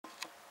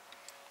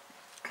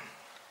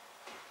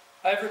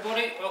Hi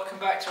everybody, welcome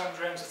back to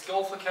Ainsworth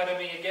Golf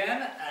Academy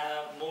again.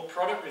 More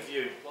product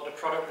review. A lot of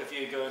product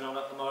review going on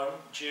at the moment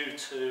due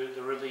to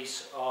the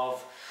release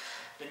of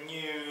the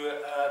new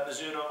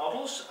Mizuno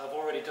models. I've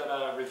already done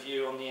a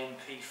review on the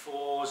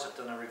MP4s, I've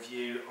done a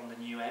review on the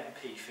new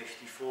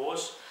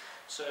MP54s.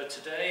 So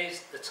today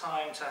is the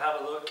time to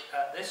have a look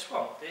at this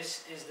one.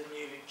 This is the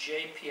new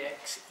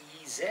JPX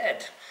EZ.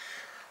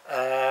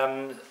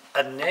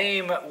 A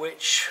name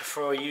which,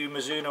 for you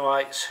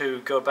Mizunoites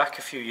who go back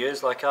a few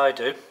years like I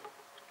do,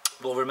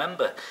 will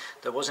remember.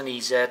 There was an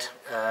EZ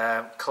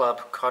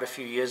club quite a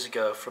few years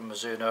ago from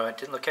Mizuno. It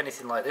didn't look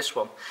anything like this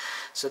one.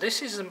 So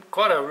this is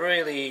quite a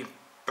really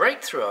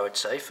breakthrough, I would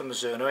say, for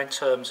Mizuno in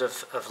terms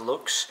of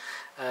looks.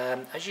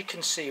 As you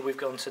can see, we've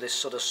gone to this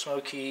sort of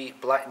smoky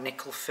black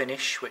nickel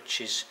finish, which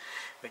is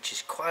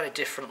quite a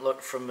different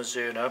look from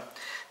Mizuno.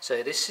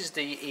 So this is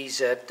the EZ.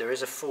 There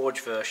is a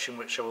forged version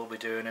which I will be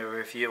doing a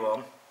review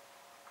on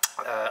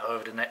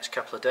over the next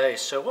couple of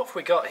days. So what have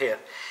we got here?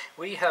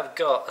 We have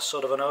got a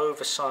sort of an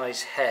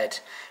oversized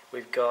head.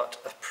 We've got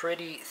a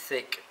pretty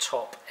thick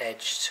top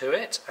edge to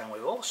it, and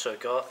we've also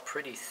got a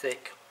pretty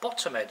thick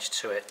bottom edge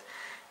to it.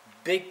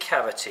 Big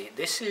cavity.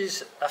 This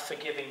is a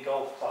forgiving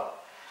golf club.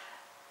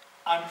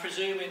 I'm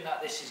presuming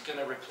that this is going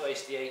to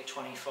replace the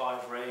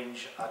 825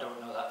 range. I don't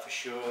know that for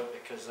sure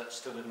because that's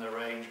still in the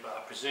range, but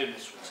I presume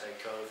this will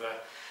take over.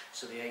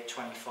 So the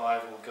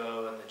 825 will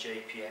go and the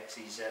JPX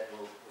EZ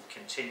will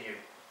continue.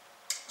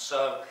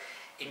 So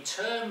in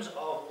terms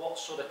of what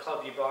sort of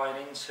club you're buying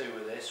into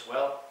with this,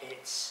 well,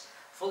 it's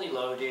fully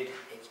loaded,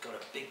 it's got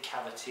a big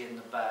cavity in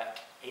the back,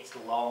 it's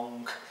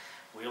long.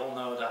 We all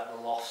know that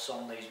the lofts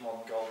on these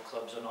modern golf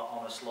clubs are not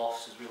honest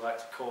lofts, as we like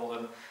to call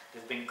them.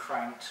 They've been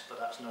cranked, but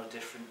that's no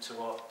different to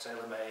what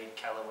TaylorMade,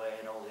 Callaway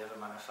and all the other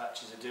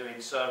manufacturers are doing.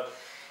 So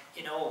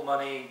in old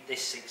money,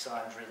 this 6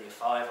 iron is really a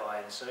 5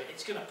 iron, so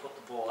it's going to put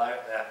the ball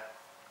out there.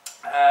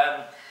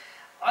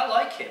 I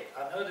like it.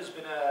 I know there's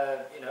been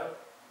a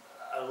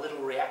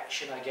little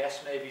reaction, I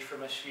guess, maybe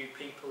from a few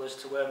people as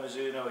to where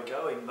Mizuno are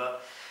going,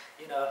 but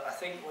I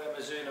think where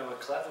Mizuno are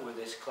clever with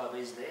this club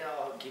is they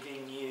are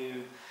giving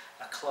you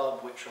a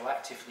club which will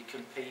actively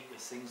compete with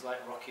things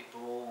like Rocket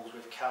Balls,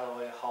 with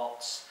Callaway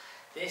Hots.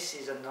 This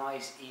is a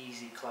nice,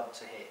 easy club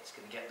to hit. It's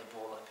going to get the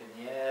ball up in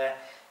the air,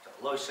 it's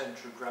got low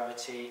centre of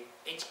gravity,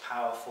 it's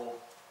powerful.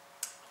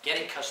 Get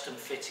it custom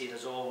fitted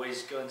as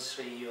always. Go and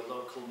see your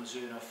local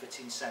Mizuno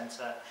fitting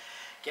centre.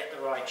 Get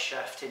the right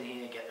shaft in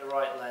here, get the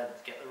right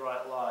length, get the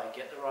right lie,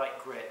 get the right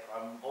grip.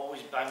 I'm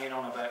always banging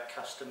on about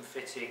custom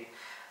fitting.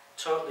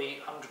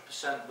 Totally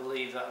 100%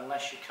 believe that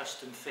unless you're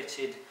custom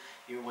fitted,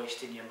 you're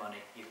wasting your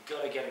money. You've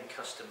got to get it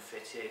custom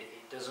fitted.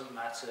 It doesn't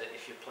matter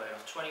if you're playing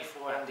off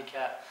 24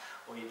 handicap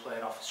or you're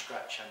playing off a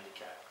scratch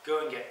handicap. Go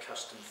and get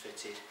custom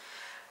fitted.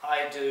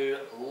 I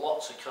do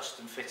lots of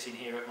custom fitting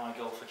here at my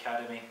Golf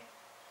Academy,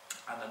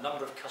 and the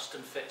number of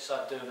custom fits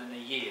I've done in a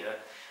year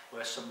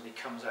where somebody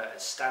comes out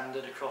as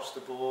standard across the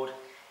board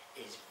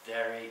is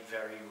very,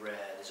 very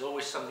rare. There's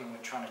always something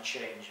we're trying to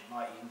change. It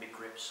might even be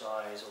grip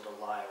size or the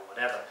lie or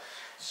whatever.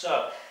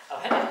 So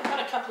I've had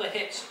a couple of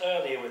hits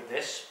earlier with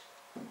this,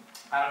 and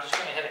I'm just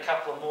going to hit a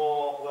couple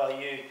more while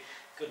you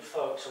good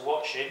folks are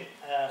watching,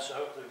 so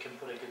hopefully we can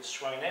put a good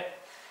swing in it.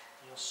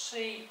 You'll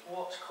see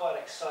what's quite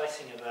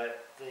exciting about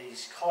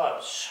these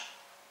clubs.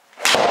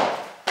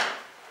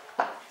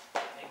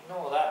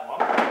 Ignore that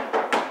one,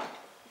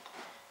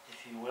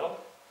 if you will.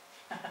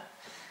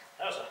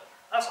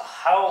 That's a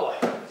howler,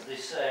 as they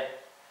say.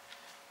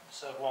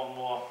 Let's have one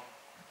more.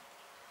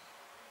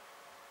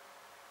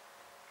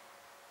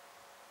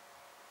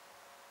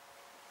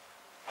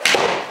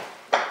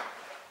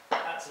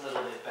 That's a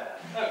little bit better.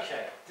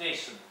 Okay,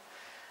 decent.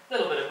 A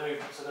little bit of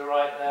movement to the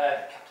right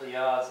there, a couple of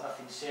yards,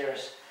 nothing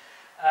serious.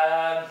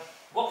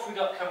 What have we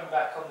got coming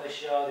back on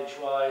this yardage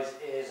wise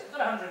is I've got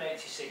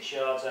 186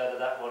 yards out of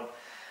that one.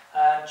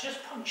 Just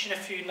punching a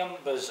few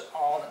numbers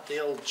on the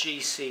old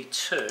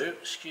GC2.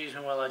 Excuse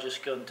me while I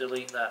just go and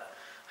delete that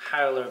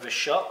howler of a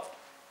shot.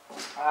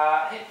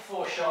 Hit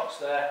 4 shots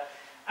there.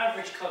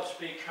 Average club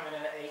speed coming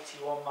in at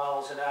 81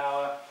 miles an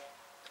hour.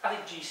 I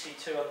think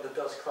GC2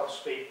 underdoes club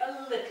speed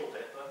a little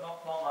bit, but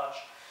not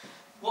much.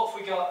 What have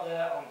we got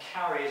there on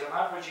carries? I'm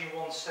averaging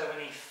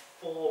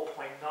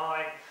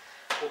 174.9.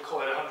 We'll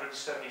call it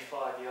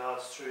 175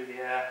 yards through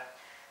the air.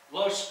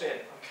 Low spin.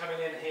 I'm coming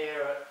in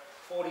here at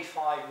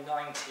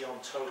 45.90 on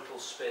total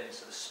spin,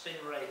 so the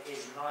spin rate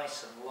is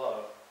nice and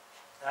low,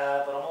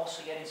 but I'm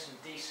also getting some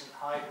decent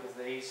height with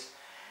these.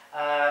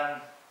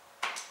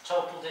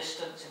 Total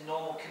distance in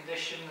normal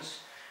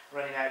conditions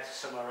running out to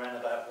somewhere around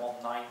about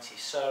 190,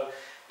 so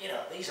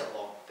these are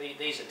long,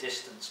 these are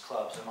distance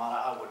clubs.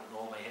 I wouldn't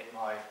normally hit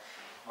my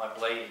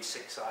bladed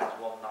 6 irons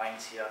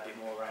 190, I'd be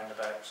more around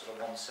about sort of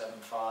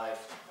 175,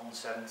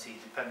 170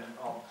 dependent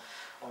on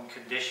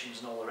conditions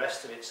and all the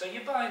rest of it. So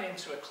you're buying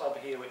into a club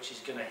here which is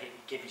going to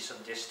give you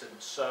some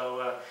distance.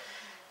 So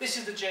this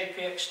is the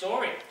JPX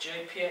story,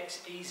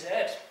 JPX EZ,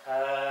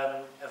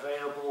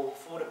 available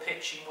for the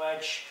pitching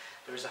wedge.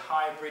 There is a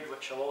hybrid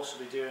which I'll also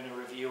be doing a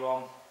review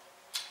on,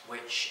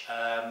 which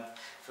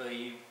for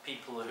you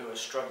people who are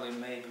struggling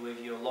maybe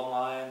with your long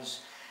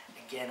irons,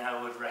 again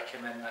I would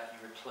recommend that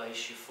you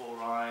replace your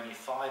 4-iron, your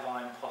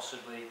 5-iron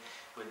possibly,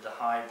 with the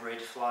hybrid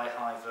Fly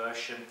High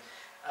version.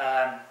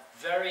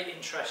 Very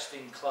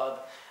interesting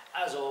club.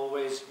 As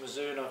always,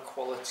 Mizuno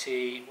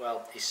quality,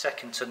 well, is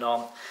second to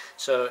none.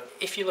 So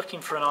if you're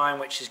looking for an iron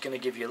which is going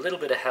to give you a little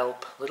bit of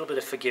help, a little bit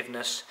of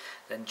forgiveness,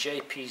 then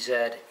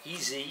JPX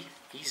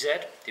EZ,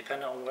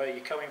 depending on where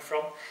you're coming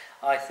from,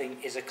 I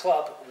think is a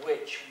club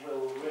which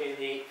will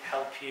really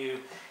help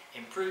you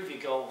improve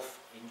your golf,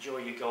 enjoy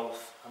your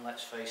golf, and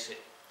let's face it,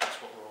 that's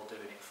what we're all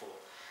doing it for.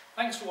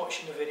 Thanks for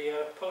watching the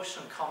video. Post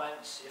some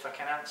comments. If I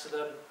can answer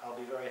them, I'll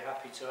be very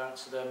happy to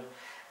answer them.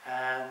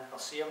 And I'll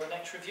see you on the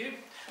next review.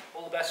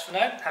 All the best for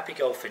now. Happy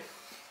golfing.